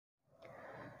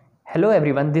Hello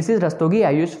everyone, this is Rastogi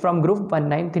Ayush from group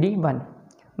 1931.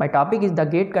 My topic is the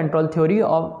gate control theory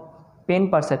of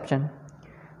pain perception.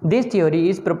 This theory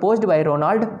is proposed by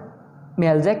Ronald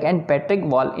Mielzek and Patrick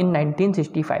Wall in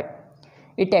 1965.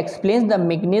 It explains the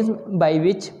mechanism by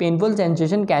which painful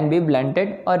sensation can be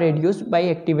blunted or reduced by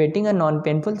activating a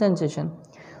non-painful sensation.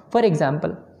 For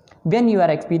example, when you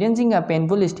are experiencing a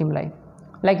painful stimuli,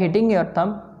 like hitting your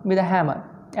thumb with a hammer,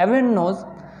 everyone knows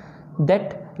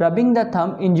that rubbing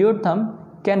the injured thumb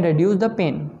can reduce the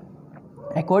pain.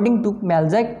 According to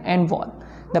Mielzek and Wall,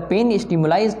 the pain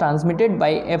stimuli is transmitted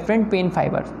by afferent pain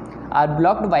fibers are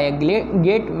blocked by a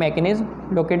gate mechanism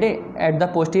located at the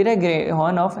posterior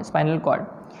horn of spinal cord.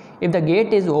 If the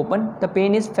gate is open, the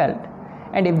pain is felt,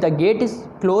 and if the gate is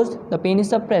closed, the pain is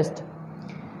suppressed.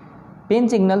 Pain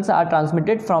signals are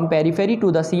transmitted from periphery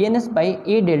to the CNS by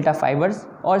A delta fibers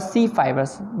or C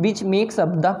fibers, which makes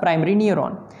up the primary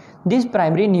neuron. This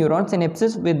primary neuron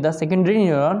synapses with the secondary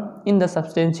neuron in the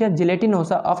substantia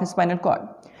gelatinosa of spinal cord.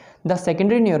 The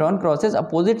secondary neuron crosses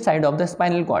opposite side of the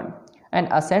spinal cord and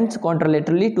ascends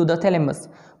contralaterally to the thalamus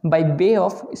by way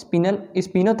of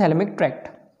spinothalamic tract,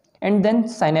 and then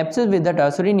synapses with the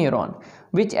tertiary neuron,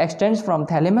 which extends from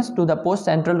thalamus to the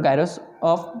postcentral gyrus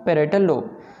of parietal lobe.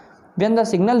 When the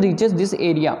signal reaches this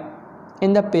area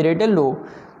in the parietal lobe,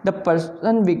 the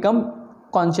person becomes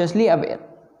consciously aware.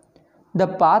 The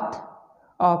path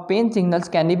of pain signals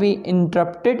can be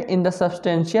interrupted in the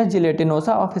substantia gelatinosa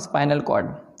of spinal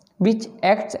cord, which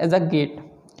acts as a gate.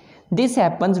 This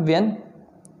happens when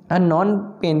a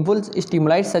non-painful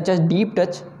stimuli such as deep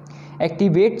touch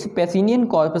activates Pacinian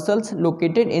corpuscles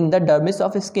located in the dermis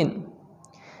of skin.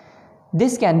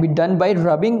 This can be done by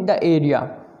rubbing the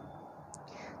area.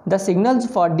 The signals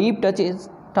for deep touch is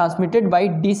transmitted by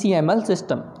DCML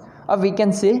system, or we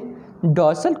can say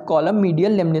dorsal column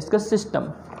medial lemniscus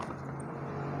system.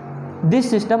 This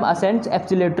system ascends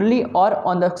absolutely or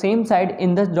on the same side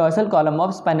in the dorsal column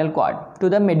of spinal cord to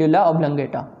the medulla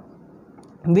oblongata,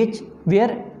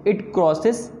 where it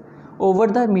crosses over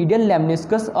the medial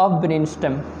lemniscus of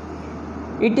brainstem.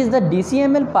 It is the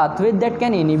DCML pathway that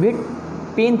can inhibit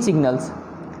pain signals.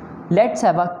 Let's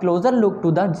have a closer look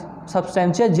to the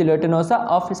substantia gelatinosa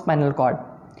of spinal cord.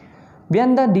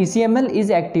 When the DCML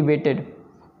is activated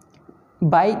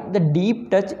by the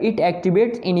deep touch, it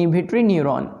activates inhibitory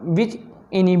neuron, which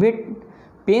inhibit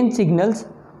pain signals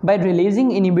by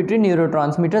releasing inhibitory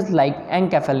neurotransmitters like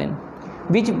enkephalin,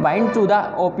 which bind to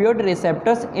the opioid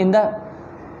receptors in the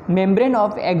membrane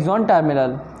of axon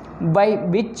terminal, by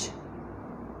which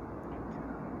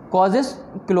causes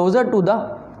closer to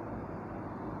the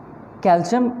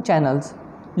calcium channels,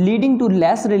 leading to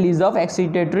less release of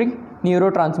excitatory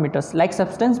neurotransmitters like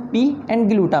substance P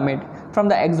and glutamate from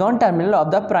the axon terminal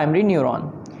of the primary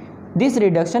neuron. This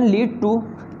reduction leads to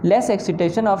less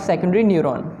excitation of secondary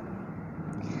neuron,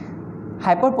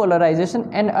 hyperpolarization,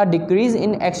 and a decrease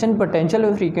in action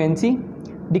potential frequency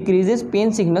decreases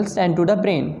pain signals sent to the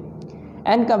brain.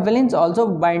 Enkephalins also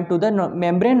bind to the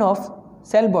membrane of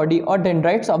cell body or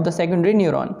dendrites of the secondary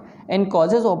neuron and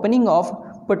causes opening of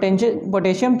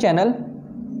potassium channel.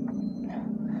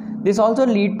 This also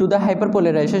leads to the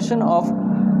hyperpolarization of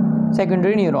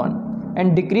secondary neuron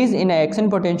and decrease in action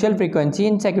potential frequency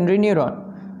in secondary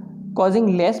neuron,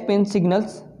 causing less pain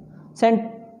signals sent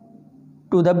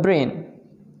to the brain.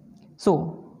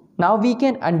 So now we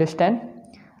can understand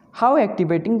how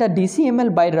activating the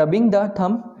DCML by rubbing the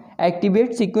thumb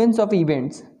activates sequence of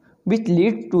events which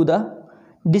lead to the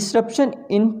disruption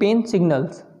in pain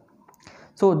signals.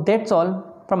 So that's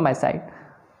all from my side.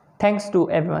 Thanks to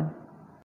everyone.